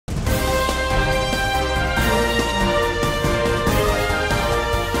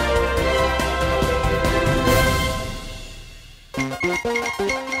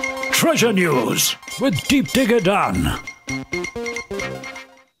Treasure News with Deep Digger Dan.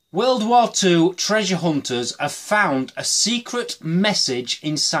 World War II treasure hunters have found a secret message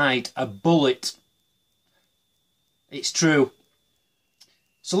inside a bullet. It's true.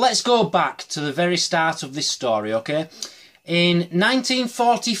 So let's go back to the very start of this story, okay? In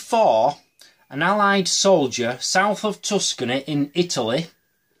 1944, an Allied soldier south of Tuscany in Italy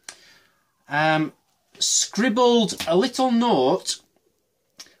scribbled a little note,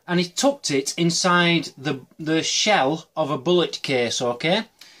 and he tucked it inside the shell of a bullet case, okay?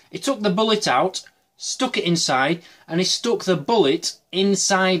 He took the bullet out, stuck it inside, and he stuck the bullet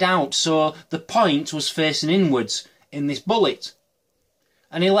inside out, so the point was facing inwards in this bullet.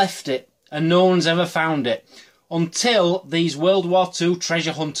 And he left it, and no one's ever found it, until these World War II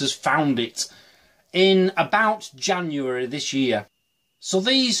treasure hunters found it in about January this year. So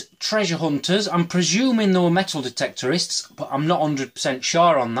these treasure hunters, I'm presuming they were metal detectorists, but I'm not 100%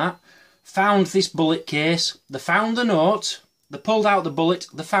 sure on that, found this bullet case. They found the note, they pulled out the bullet,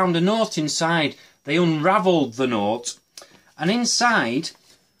 they found a note inside, they unravelled the note, and inside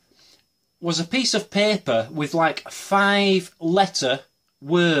was a piece of paper with like 5-letter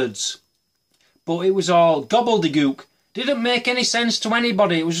words. But it was all gobbledygook. Didn't make any sense to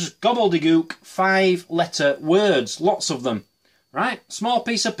anybody, it was just gobbledygook, 5-letter words, lots of them. Right, small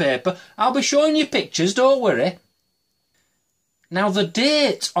piece of paper. I'll be showing you pictures, don't worry. Now the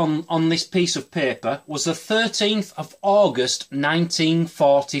date on this piece of paper was the 13th of August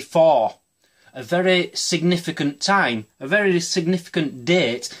 1944. A very significant time, a very significant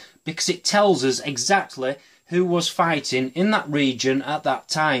date, because it tells us exactly who was fighting in that region at that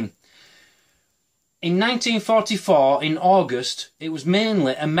time. In 1944, in August, it was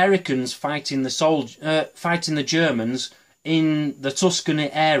mainly Americans fighting the Germans in the Tuscany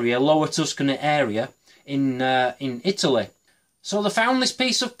area, lower Tuscany area, in Italy. So they found this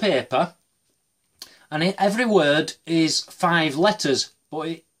piece of paper, and every word is 5 letters,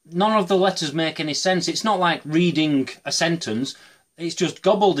 but none of the letters make any sense. It's not like reading a sentence, it's just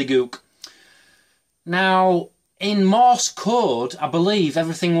gobbledygook. Now, in Morse code, I believe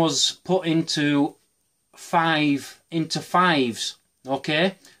everything was put into fives,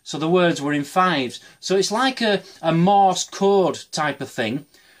 okay? So the words were in 5s. So it's like a Morse code type of thing,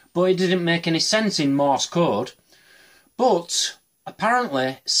 but it didn't make any sense in Morse code. But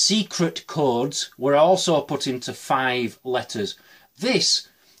apparently secret codes were also put into 5 letters. This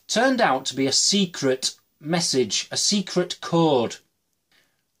turned out to be a secret message, a secret code.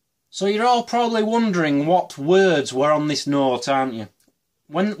 So you're all probably wondering what words were on this note, aren't you?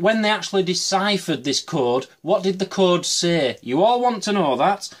 When they actually deciphered this code, what did the code say? You all want to know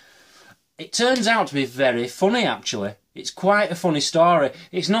that. It turns out to be very funny, actually. It's quite a funny story.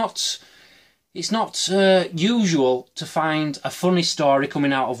 It's not usual to find a funny story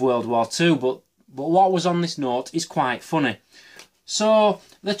coming out of World War II, but what was on this note is quite funny. So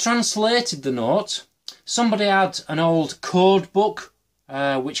they translated the note. Somebody had an old code book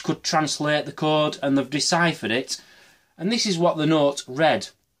which could translate the code, and they've deciphered it. And this is what the note read.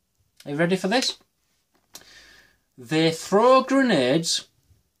 Are you ready for this? They throw grenades,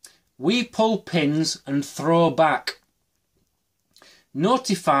 we pull pins and throw back.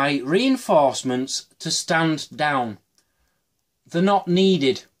 Notify reinforcements to stand down. They're not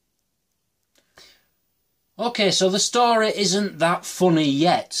needed. Okay, so the story isn't that funny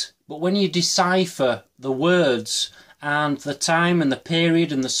yet, but when you decipher the words and the time and the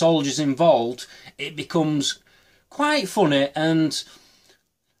period and the soldiers involved, it becomes quite funny and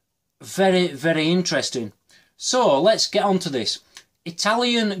very, very interesting. So let's get on to this.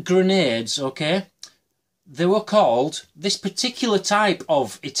 Italian grenades, okay? They were called, this particular type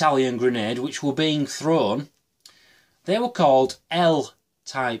of Italian grenade which were being thrown, they were called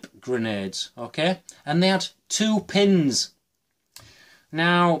L-type grenades, okay? And they had 2 pins.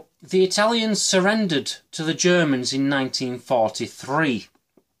 Now, the Italians surrendered to the Germans in 1943.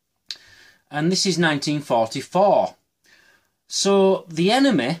 And this is 1944. So the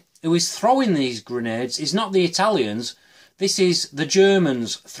enemy who is throwing these grenades is not the Italians. This is the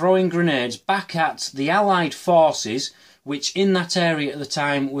Germans throwing grenades back at the Allied forces, which in that area at the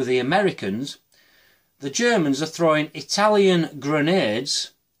time were the Americans. The Germans are throwing Italian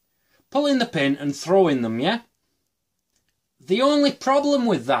grenades, pulling the pin and throwing them, yeah? The only problem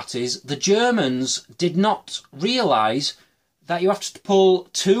with that is the Germans did not realise that you have to pull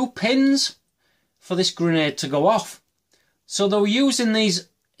 2 pins for this grenade to go off. So they were using these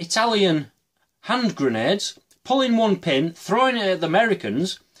Italian hand grenades, pulling 1 pin, throwing it at the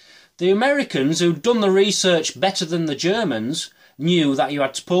Americans. The Americans, who'd done the research better than the Germans, knew that you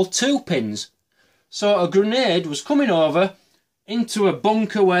had to pull 2 pins. So a grenade was coming over into a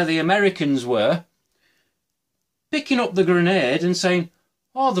bunker where the Americans were, picking up the grenade and saying,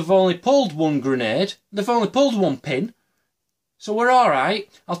 oh, they've only pulled one grenade, they've only pulled one pin, so we're alright.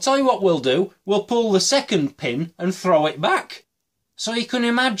 I'll tell you what we'll do, we'll pull the second pin and throw it back. So you can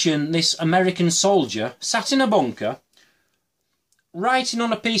imagine this American soldier sat in a bunker, writing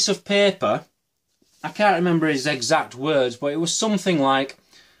on a piece of paper, I can't remember his exact words, but it was something like,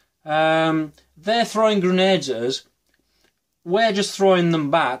 they're throwing grenades at us, we're just throwing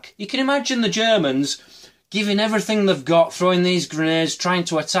them back. You can imagine the Germans giving everything they've got, throwing these grenades, trying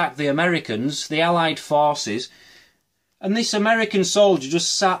to attack the Americans, the Allied forces. And this American soldier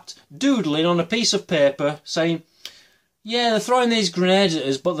just sat doodling on a piece of paper saying, yeah, they're throwing these grenades at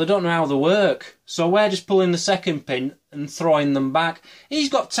us, but they don't know how they work. So we're just pulling the second pin and throwing them back. He's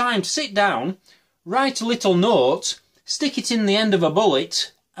got time to sit down, write a little note, stick it in the end of a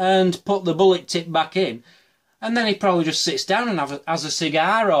bullet, and put the bullet tip back in. And then he probably just sits down and has a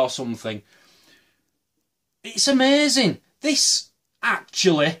cigar or something. It's amazing. This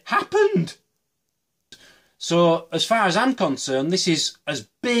actually happened. So, as far as I'm concerned, this is as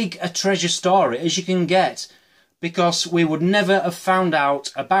big a treasure story as you can get, because we would never have found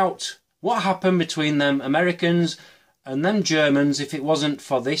out about what happened between them Americans and them Germans if it wasn't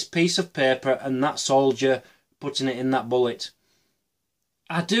for this piece of paper and that soldier putting it in that bullet.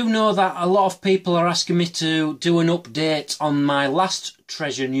 I do know that a lot of people are asking me to do an update on my last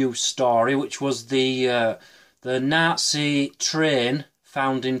treasure news story, which was the Nazi train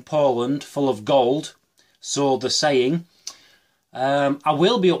found in Poland full of gold, so the saying. I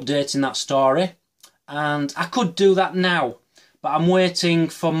will be updating that story, and I could do that now, but I'm waiting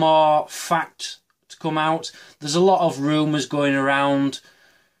for more fact to come out. There's a lot of rumours going around.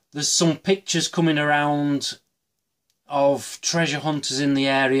 There's some pictures coming around of treasure hunters in the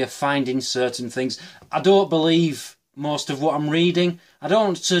area finding certain things. I don't believe most of what I'm reading. I don't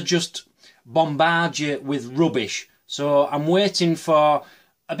want to just bombard you with rubbish. So I'm waiting for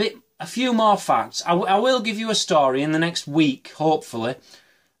a few more facts. I will give you a story in the next week, hopefully,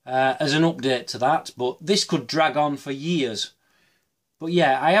 as an update to that. But this could drag on for years. But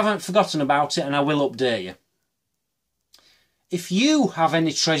yeah, I haven't forgotten about it and I will update you. If you have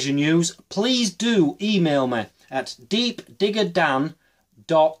any treasure news, please do email me at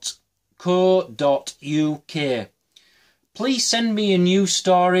deepdiggerdan.co.uk. Please send me your news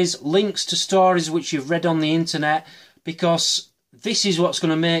stories, links to stories which you've read on the internet, because this is what's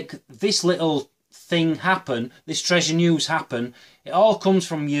going to make this little thing happen, this treasure news happen. It all comes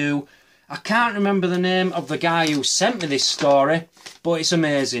from you. I can't remember the name of the guy who sent me this story, but it's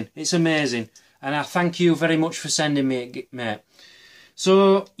amazing. It's amazing. And I thank you very much for sending me it, mate.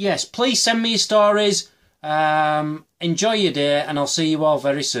 So, yes, please send me your stories. Enjoy your day, and I'll see you all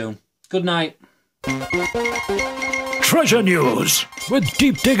very soon. Good night. Treasure News with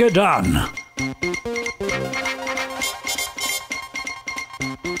Deep Digger Dan.